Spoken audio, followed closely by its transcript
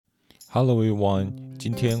Hello everyone，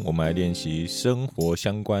 今天我们来练习生活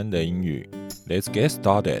相关的英语。Let's get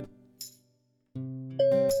started.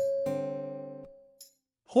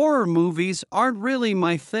 Horror movies aren't really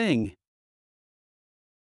my thing.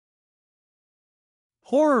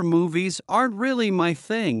 Horror movies aren't really my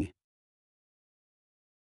thing.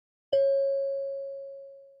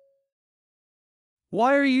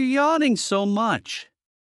 Why are you yawning so much?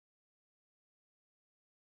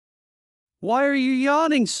 Why are you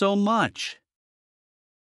yawning so much?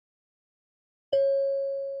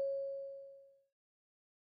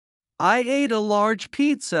 I ate a large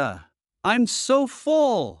pizza. I'm so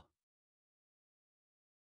full.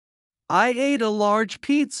 I ate a large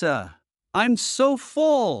pizza. I'm so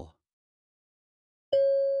full.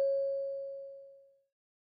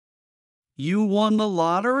 You won the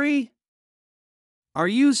lottery? Are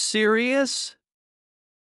you serious?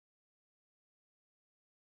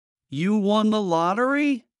 You won the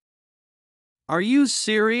lottery? Are you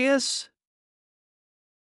serious?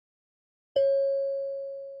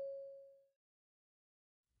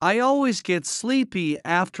 I always get sleepy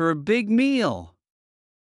after a big meal.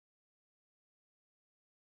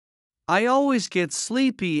 I always get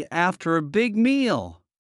sleepy after a big meal.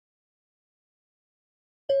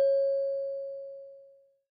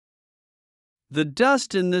 The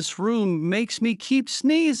dust in this room makes me keep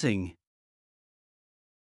sneezing.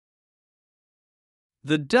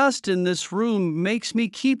 The dust in this room makes me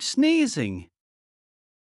keep sneezing.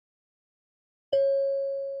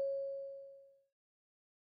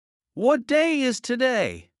 What day is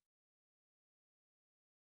today?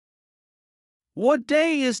 What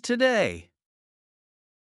day is today?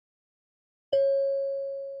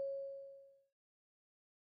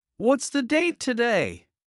 What's the date today?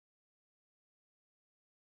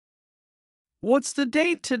 What's the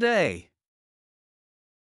date today?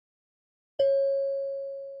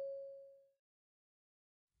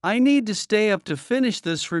 I need to stay up to finish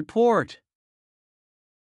this report.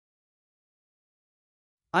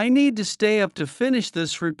 I need to stay up to finish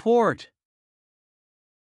this report.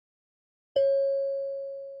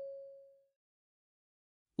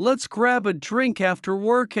 Let's grab a drink after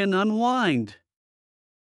work and unwind.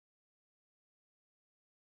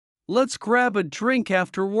 Let's grab a drink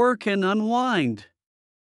after work and unwind.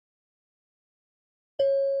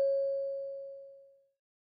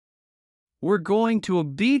 We're going to a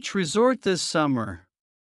beach resort this summer.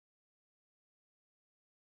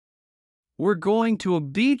 We're going to a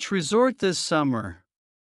beach resort this summer.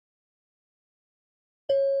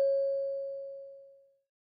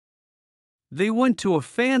 They went to a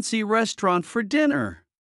fancy restaurant for dinner.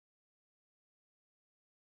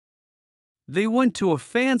 They went to a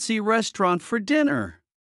fancy restaurant for dinner.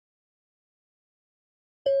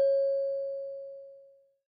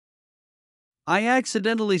 I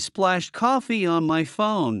accidentally splashed coffee on my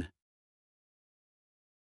phone.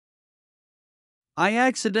 I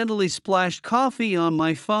accidentally splashed coffee on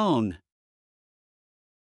my phone.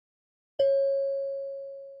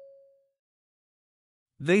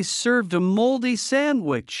 They served a moldy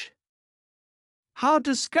sandwich. How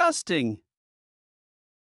disgusting!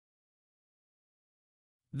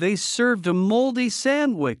 They served a moldy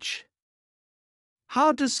sandwich.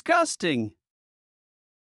 How disgusting!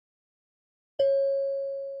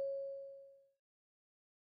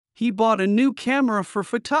 He bought a new camera for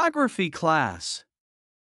photography class.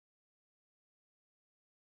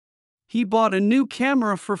 He bought a new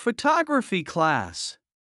camera for photography class.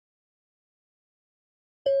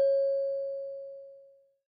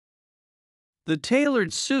 The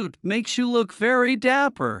tailored suit makes you look very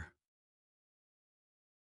dapper.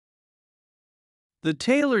 The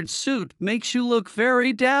tailored suit makes you look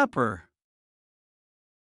very dapper.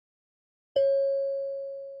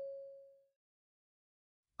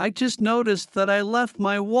 I just noticed that I left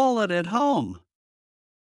my wallet at home.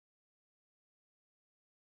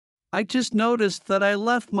 I just noticed that I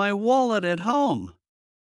left my wallet at home.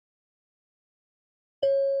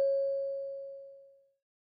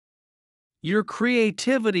 Your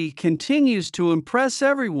creativity continues to impress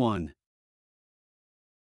everyone.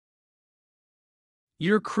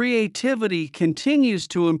 Your creativity continues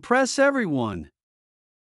to impress everyone.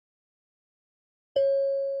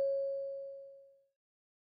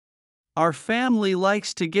 Our family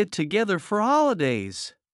likes to get together for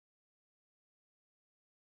holidays.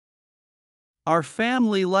 Our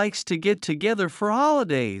family likes to get together for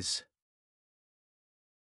holidays.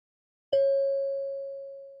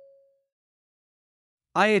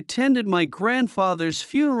 I attended my grandfather's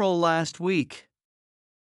funeral last week.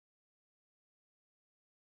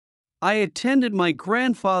 I attended my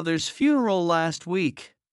grandfather's funeral last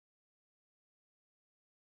week.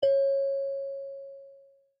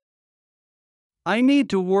 I need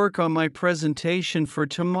to work on my presentation for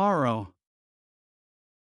tomorrow.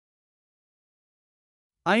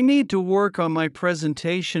 I need to work on my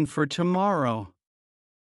presentation for tomorrow.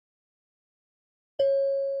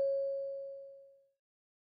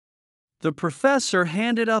 The professor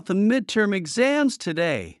handed out the midterm exams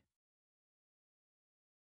today.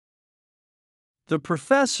 The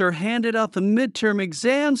professor handed out the midterm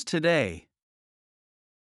exams today.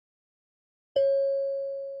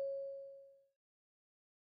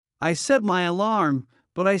 I set my alarm,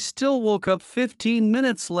 but I still woke up 15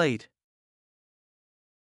 minutes late.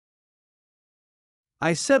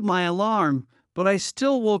 I set my alarm, but I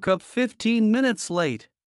still woke up 15 minutes late.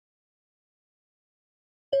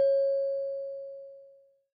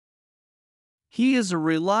 He is a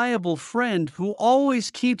reliable friend who always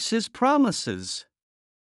keeps his promises.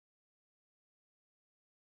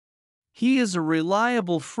 He is a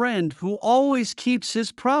reliable friend who always keeps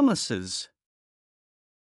his promises.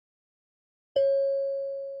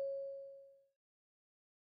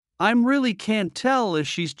 I really can't tell if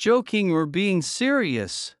she's joking or being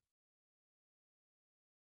serious.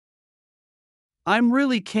 I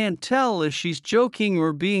really can't tell if she's joking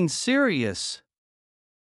or being serious.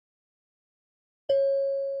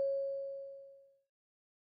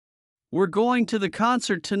 We're going to the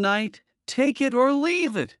concert tonight, take it or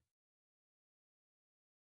leave it.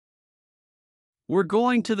 We're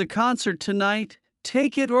going to the concert tonight,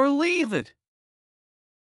 take it or leave it.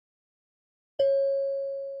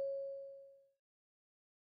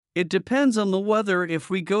 It depends on the weather if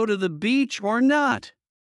we go to the beach or not.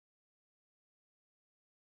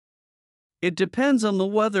 It depends on the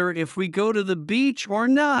weather if we go to the beach or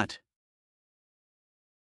not.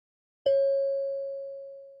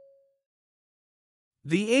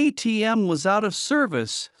 The ATM was out of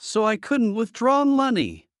service, so I couldn't withdraw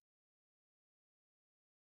money.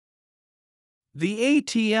 The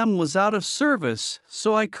ATM was out of service,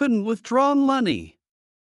 so I couldn't withdraw money.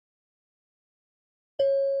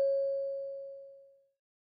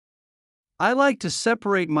 I like to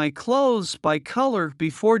separate my clothes by color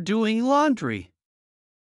before doing laundry.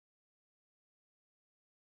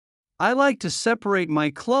 I like to separate my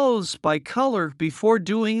clothes by color before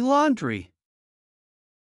doing laundry.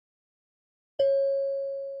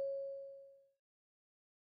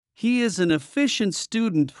 He is an efficient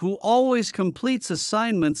student who always completes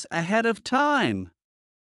assignments ahead of time.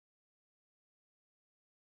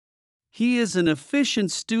 He is an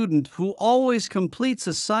efficient student who always completes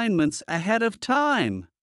assignments ahead of time.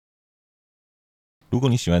 如果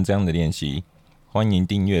你喜欢这样的练习，欢迎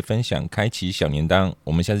订阅、分享、开启小铃铛。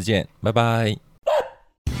我们下次见，拜拜。